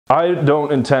I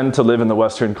don't intend to live in the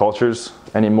Western cultures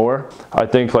anymore. I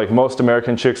think like most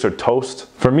American chicks are toast.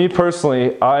 For me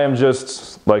personally, I am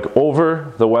just like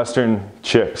over the Western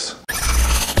chicks.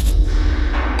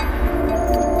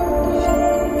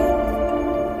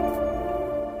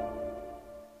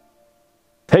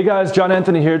 Hey guys, John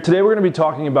Anthony here. Today we're going to be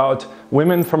talking about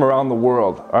women from around the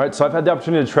world. Alright, so I've had the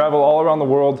opportunity to travel all around the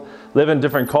world, live in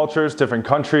different cultures, different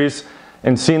countries,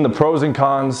 and seen the pros and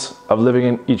cons of living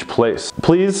in each place.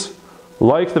 Please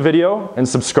like the video and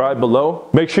subscribe below.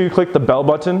 Make sure you click the bell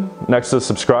button next to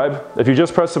subscribe. If you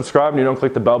just press subscribe and you don't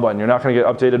click the bell button, you're not going to get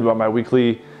updated about my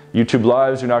weekly YouTube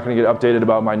lives, you're not going to get updated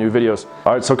about my new videos.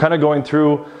 Alright, so kind of going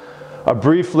through a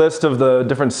brief list of the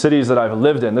different cities that I've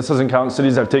lived in. This doesn't count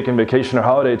cities I've taken vacation or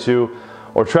holiday to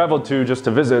or traveled to just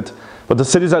to visit. But the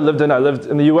cities I lived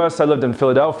in the US, I lived in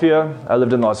Philadelphia, I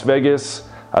lived in Las Vegas,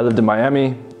 I lived in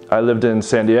Miami, I lived in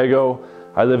San Diego,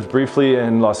 I lived briefly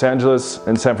in Los Angeles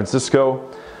and San Francisco,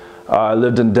 I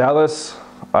lived in Dallas,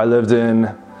 I lived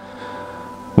in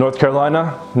North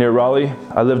Carolina near Raleigh,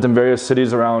 I lived in various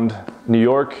cities around New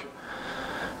York,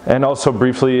 and also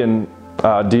briefly in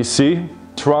DC.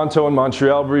 Toronto and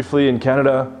Montreal briefly in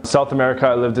Canada. South America,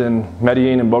 I lived in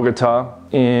Medellin and Bogota.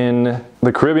 In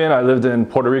the Caribbean, I lived in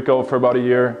Puerto Rico for about a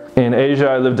year. In Asia,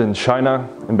 I lived in China,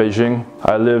 in Beijing.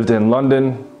 I lived in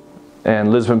London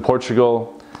and Lisbon,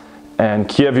 Portugal, and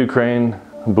Kiev, Ukraine,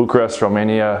 Bucharest,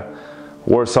 Romania,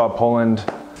 Warsaw, Poland,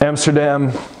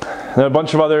 Amsterdam, and a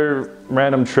bunch of other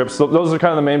random trips. Those are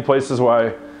kind of the main places where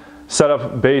I set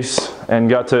up base and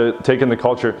got to take in the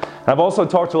culture. And I've also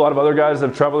talked to a lot of other guys that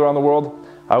have traveled around the world.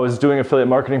 I was doing affiliate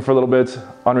marketing for a little bit,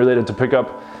 unrelated to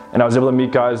pickup, and I was able to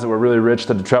meet guys that were really rich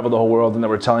that had traveled the whole world and that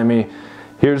were telling me,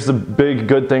 here's the big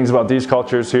good things about these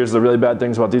cultures, here's the really bad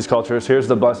things about these cultures, here's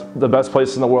the best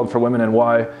place in the world for women and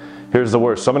why, here's the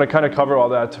worst. So I'm going to kind of cover all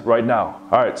that right now.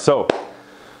 Alright, so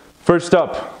first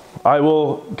up, I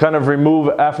will kind of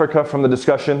remove Africa from the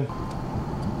discussion.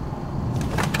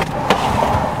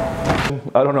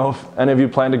 I don't know if any of you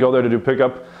plan to go there to do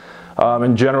pickup.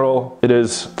 In general, it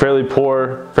is fairly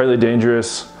poor, fairly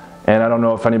dangerous, and I don't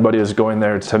know if anybody is going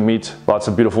there to meet lots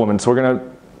of beautiful women. So we're going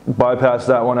to bypass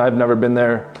that one. I've never been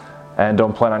there and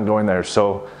don't plan on going there.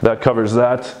 So that covers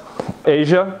that.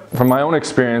 Asia, from my own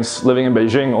experience living in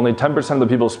Beijing, only 10% of the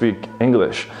people speak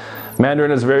English.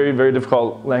 Mandarin is a very, very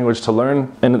difficult language to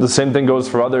learn, and the same thing goes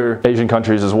for other Asian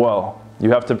countries as well. You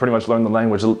have to pretty much learn the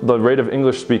language. The rate of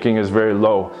English speaking is very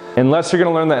low. Unless you're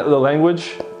going to learn the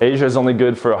language, Asia is only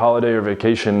good for a holiday or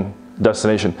vacation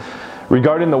destination.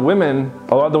 Regarding the women,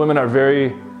 a lot of the women are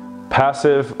very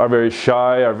passive, are very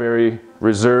shy, are very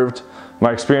reserved.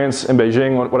 My experience in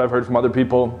Beijing, what I've heard from other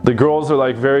people, the girls are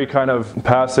like very kind of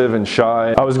passive and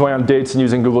shy. I was going on dates and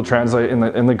using Google Translate,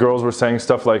 and the girls were saying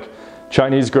stuff like,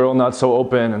 Chinese girl, not so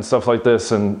open, and stuff like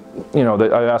this. And you know,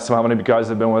 I asked them how many guys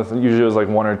they've been with, and usually it was like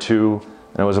one or two,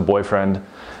 and it was a boyfriend.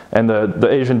 And the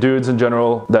Asian dudes in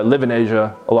general that live in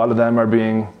Asia, a lot of them are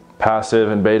being passive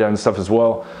and beta and stuff as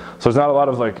well. So there's not a lot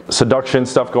of like seduction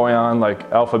stuff going on, like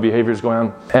alpha behaviors going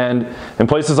on. And in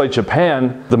places like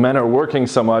Japan, the men are working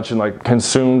so much and like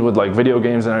consumed with like video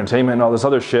games and entertainment and all this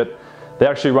other shit, they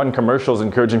actually run commercials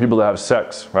encouraging people to have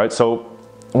sex, right? So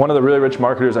one of the really rich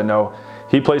marketers I know,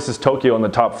 he places Tokyo in the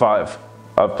top 5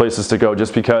 of places to go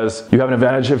just because you have an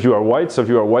advantage if you are white. So if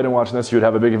you are white and watching this, you would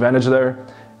have a big advantage there.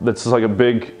 That's like a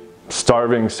big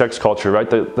starving sex culture, right?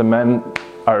 The men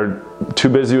are too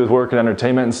busy with work and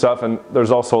entertainment and stuff, and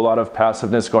there's also a lot of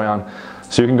passiveness going on.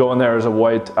 So you can go in there as a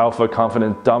white, alpha,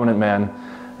 confident, dominant man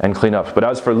and clean up. But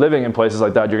as for living in places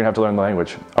like that, you're gonna have to learn the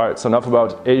language. All right, so enough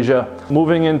about Asia.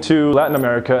 Moving into Latin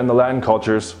America and the Latin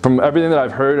cultures. From everything that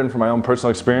I've heard and from my own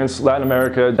personal experience, Latin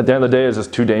America, at the end of the day, is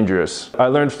just too dangerous. I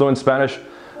learned fluent Spanish.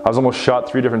 I was almost shot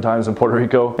 3 different times in Puerto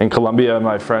Rico. In Colombia,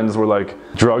 my friends were like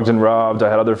drugged and robbed. I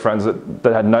had other friends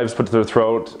that had knives put to their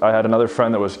throat. I had another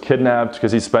friend that was kidnapped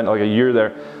because he spent like a year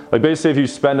there. Like basically, if you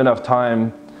spend enough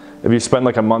time, if you spend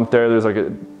like a month there, there's like a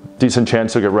decent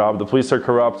chance you'll get robbed. The police are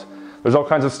corrupt. There's all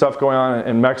kinds of stuff going on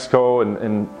in Mexico,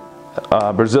 and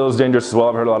Brazil is dangerous as well.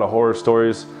 I've heard a lot of horror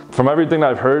stories. From everything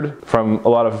that I've heard from a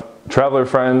lot of traveler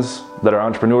friends that are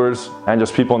entrepreneurs and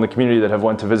just people in the community that have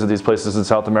went to visit these places in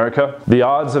South America, the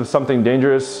odds of something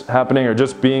dangerous happening or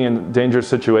just being in dangerous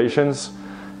situations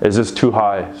is just too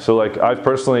high. So like I've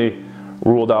personally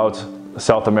ruled out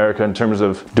South America in terms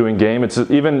of doing game. It's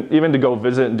even to go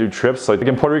visit and do trips. Like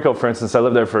in Puerto Rico, for instance, I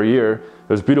lived there for a year. It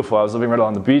was beautiful. I was living right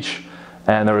on the beach.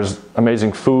 And there was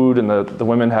amazing food, and the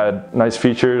women had nice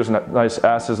features and nice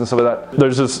asses and stuff like that.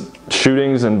 There's just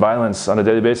shootings and violence on a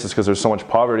daily basis because there's so much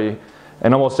poverty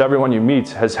And almost everyone you meet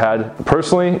has had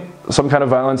personally some kind of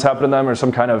violence happen to them, or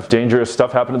some kind of dangerous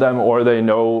stuff happen to them, or they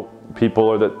know people,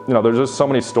 or that, you know, there's just so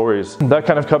many stories. That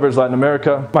kind of covers Latin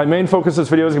America. My main focus of this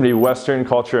video is going to be Western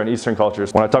culture and Eastern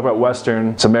cultures. When I talk about Western,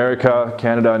 it's America,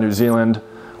 Canada, New Zealand,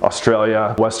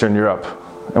 Australia, Western Europe.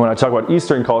 And when I talk about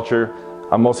Eastern culture,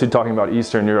 I'm mostly talking about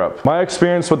Eastern Europe. My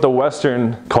experience with the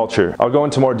Western culture, I'll go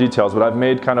into more details, but I've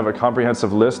made kind of a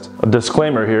comprehensive list. A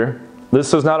disclaimer here,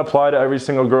 this does not apply to every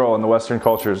single girl in the Western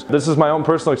cultures. This is my own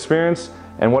personal experience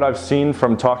and what I've seen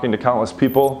from talking to countless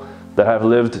people that have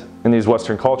lived in these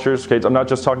Western cultures. Okay, I'm not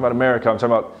just talking about America, I'm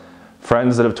talking about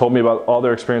friends that have told me about all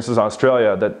their experiences in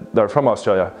Australia, that are from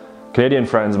Australia. Canadian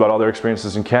friends about all their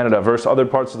experiences in Canada versus other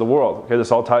parts of the world. Okay, this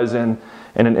all ties in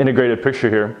an integrated picture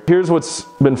here. Here's what's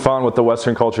been found with the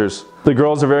Western cultures. The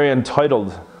girls are very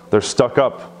entitled. They're stuck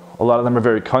up. A lot of them are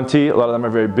very cunty. A lot of them are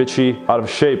very bitchy, out of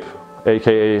shape,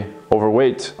 aka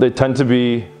overweight. They tend to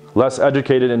be less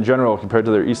educated in general compared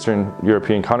to their Eastern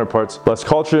European counterparts. Less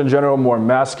cultured in general, more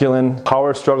masculine,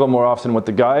 power struggle more often with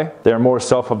the guy. They're more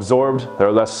self-absorbed,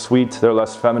 they're less sweet, they're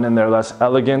less feminine, they're less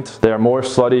elegant. They're more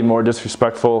slutty, more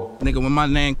disrespectful. Nigga, when my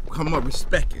name come up,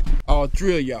 respect it. I'll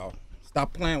drill y'all.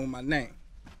 Stop playing with my name.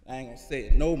 I ain't gonna say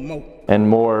it no more. And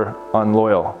more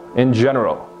unloyal in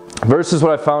general. Versus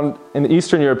what I found in the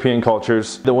Eastern European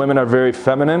cultures, the women are very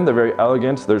feminine, they're very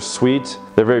elegant, they're sweet,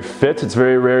 they're very fit. It's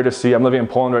very rare to see, I'm living in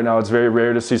Poland right now, it's very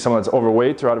rare to see someone that's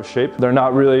overweight or out of shape. They're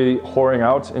not really whoring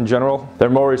out in general. They're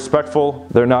more respectful,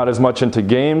 they're not as much into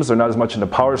games, they're not as much into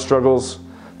power struggles.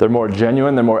 They're more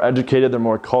genuine, they're more educated, they're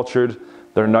more cultured,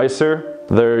 they're nicer.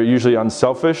 They're usually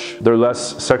unselfish. They're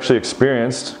less sexually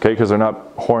experienced, okay, because they're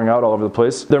not whoring out all over the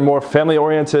place. They're more family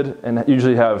oriented and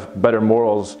usually have better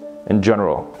morals in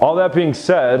general. All that being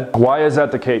said, why is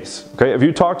that the case? Okay, if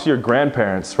you talk to your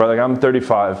grandparents, right, like I'm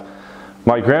 35,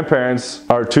 my grandparents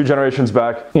are 2 generations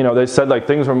back, you know, they said like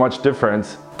things were much different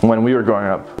when we were growing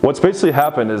up. What's basically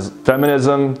happened is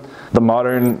feminism, the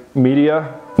modern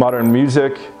media, modern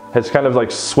music, has kind of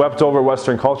like swept over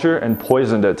Western culture and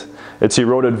poisoned it. It's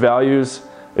eroded values,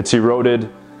 it's eroded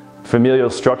familial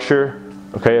structure,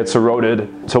 okay? It's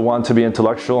eroded to want to be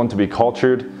intellectual and to be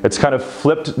cultured. It's kind of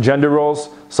flipped gender roles,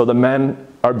 so the men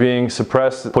are being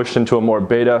suppressed, pushed into a more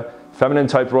beta, feminine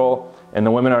type role, and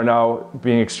the women are now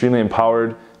being extremely empowered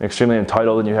and extremely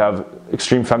entitled, and you have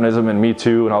extreme feminism and Me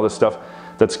Too and all this stuff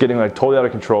that's getting like totally out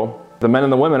of control. The men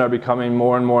and the women are becoming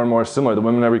more and more and more similar. The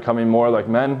women are becoming more like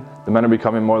men. The men are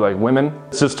becoming more like women.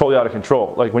 It's just totally out of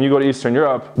control. Like when you go to Eastern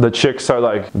Europe, the chicks are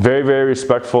like very, very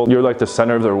respectful. You're like the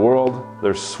center of their world.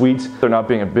 They're sweet. They're not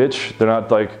being a bitch. They're not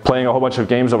like playing a whole bunch of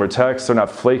games over text. They're not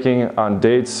flaking on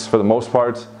dates for the most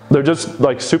part. They're just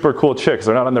like super cool chicks.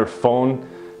 They're not on their phone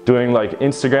doing like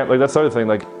Instagram. Like that's the other thing.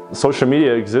 Like social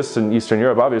media exists in Eastern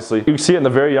Europe, obviously. You see it in the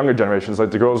very younger generations.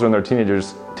 Like the girls are in their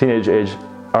teenage age,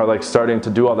 are like starting to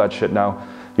do all that shit now.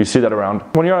 You see that around.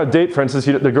 When you're on a date, for instance,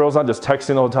 the girl's not just texting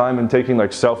the whole time and taking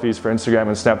like selfies for Instagram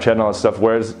and Snapchat and all that stuff,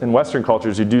 whereas in Western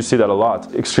cultures, you do see that a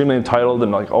lot. Extremely entitled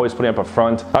and like always putting up a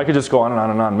front. I could just go on and on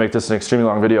and on, make this an extremely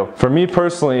long video. For me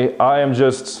personally, I am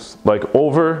just like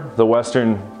over the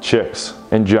Western chicks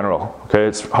in general, okay?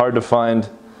 It's hard to find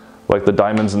like the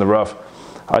diamonds in the rough.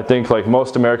 I think like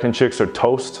most American chicks are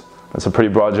toast. That's a pretty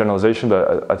broad generalization,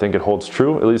 but I think it holds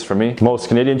true, at least for me. Most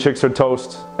Canadian chicks are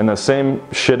toast, and the same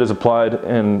shit is applied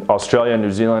in Australia, New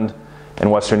Zealand,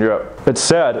 and Western Europe. It's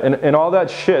sad, and all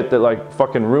that shit that like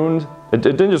fucking ruined, it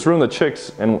didn't just ruin the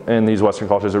chicks in these Western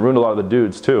cultures, it ruined a lot of the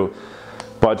dudes too.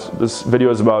 But this video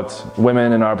is about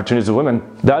women and opportunities of women.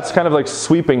 That's kind of like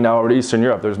sweeping now over to Eastern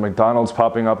Europe. There's McDonald's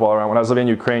popping up all around. When I was living in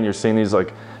Ukraine, you're seeing these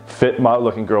like fit,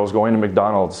 model-looking girls going to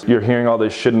McDonald's. You're hearing all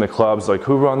this shit in the clubs, like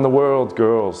who run the world,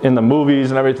 girls. In the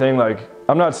movies and everything, like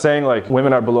I'm not saying like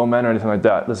women are below men or anything like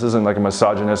that. This isn't like a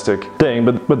misogynistic thing,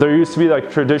 but there used to be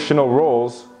like traditional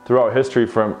roles throughout history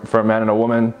for a man and a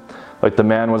woman. Like the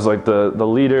man was like the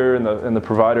leader and the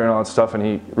provider and all that stuff, and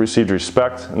he received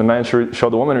respect, and the man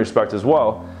showed the woman respect as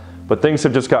well. But things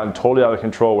have just gotten totally out of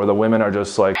control where the women are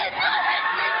just like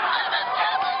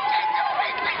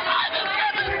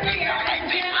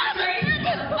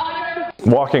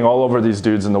walking all over these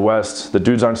dudes in the West. The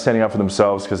dudes aren't standing up for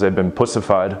themselves because they've been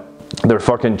pussified. They're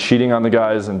fucking cheating on the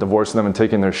guys and divorcing them and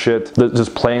taking their shit. They're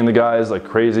just playing the guys like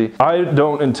crazy. I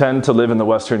don't intend to live in the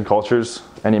Western cultures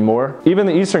anymore. Even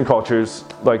the Eastern cultures,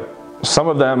 like some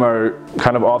of them are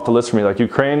kind of off the list for me. Like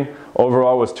Ukraine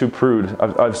overall was too prude.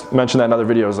 I've mentioned that in other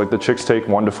videos. Like the chicks take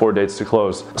 1 to 4 dates to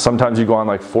close. Sometimes you go on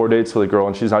like 4 dates with a girl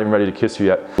and she's not even ready to kiss you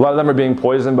yet. A lot of them are being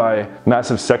poisoned by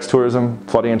massive sex tourism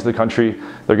flooding into the country.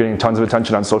 They're getting tons of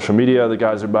attention on social media. The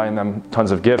guys are buying them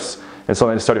tons of gifts. And so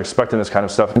they start expecting this kind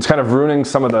of stuff. It's kind of ruining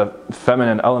some of the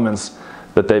feminine elements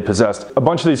that they possessed. A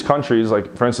bunch of these countries,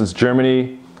 like for instance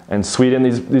Germany and Sweden,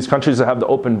 these countries that have the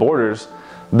open borders,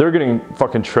 they're getting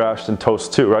fucking trashed and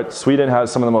toast too, right? Sweden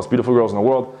has some of the most beautiful girls in the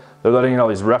world. They're letting in all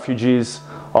these refugees,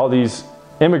 all these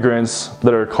immigrants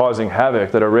that are causing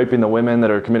havoc, that are raping the women, that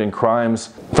are committing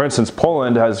crimes. For instance,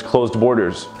 Poland has closed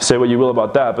borders. Say what you will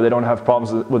about that, but they don't have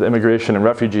problems with immigration and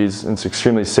refugees. It's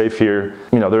extremely safe here.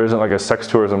 You know, there isn't like a sex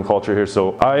tourism culture here.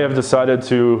 So I have decided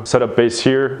to set up base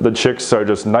here. The chicks are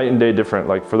just night and day different.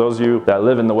 Like for those of you that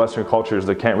live in the Western cultures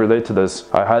that can't relate to this,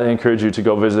 I highly encourage you to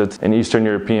go visit an Eastern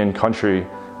European country,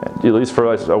 at least for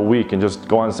like a week, and just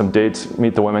go on some dates,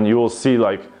 meet the women. You will see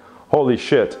like, holy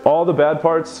shit, all the bad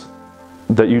parts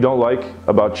that you don't like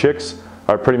about chicks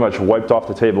are pretty much wiped off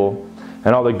the table,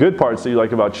 and all the good parts that you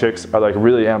like about chicks are like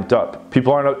really amped up.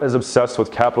 People aren't as obsessed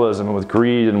with capitalism and with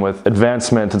greed and with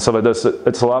advancement and stuff like this.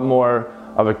 It's a lot more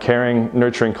of a caring,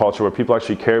 nurturing culture where people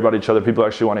actually care about each other. People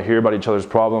actually want to hear about each other's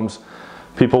problems.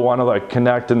 People want to like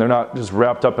connect, and they're not just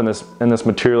wrapped up in this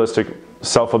materialistic,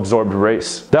 self-absorbed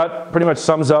race. That pretty much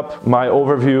sums up my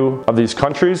overview of these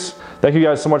countries. Thank you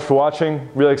guys so much for watching.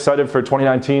 Really excited for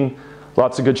 2019.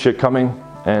 Lots of good shit coming,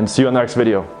 and see you in the next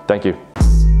video. Thank you.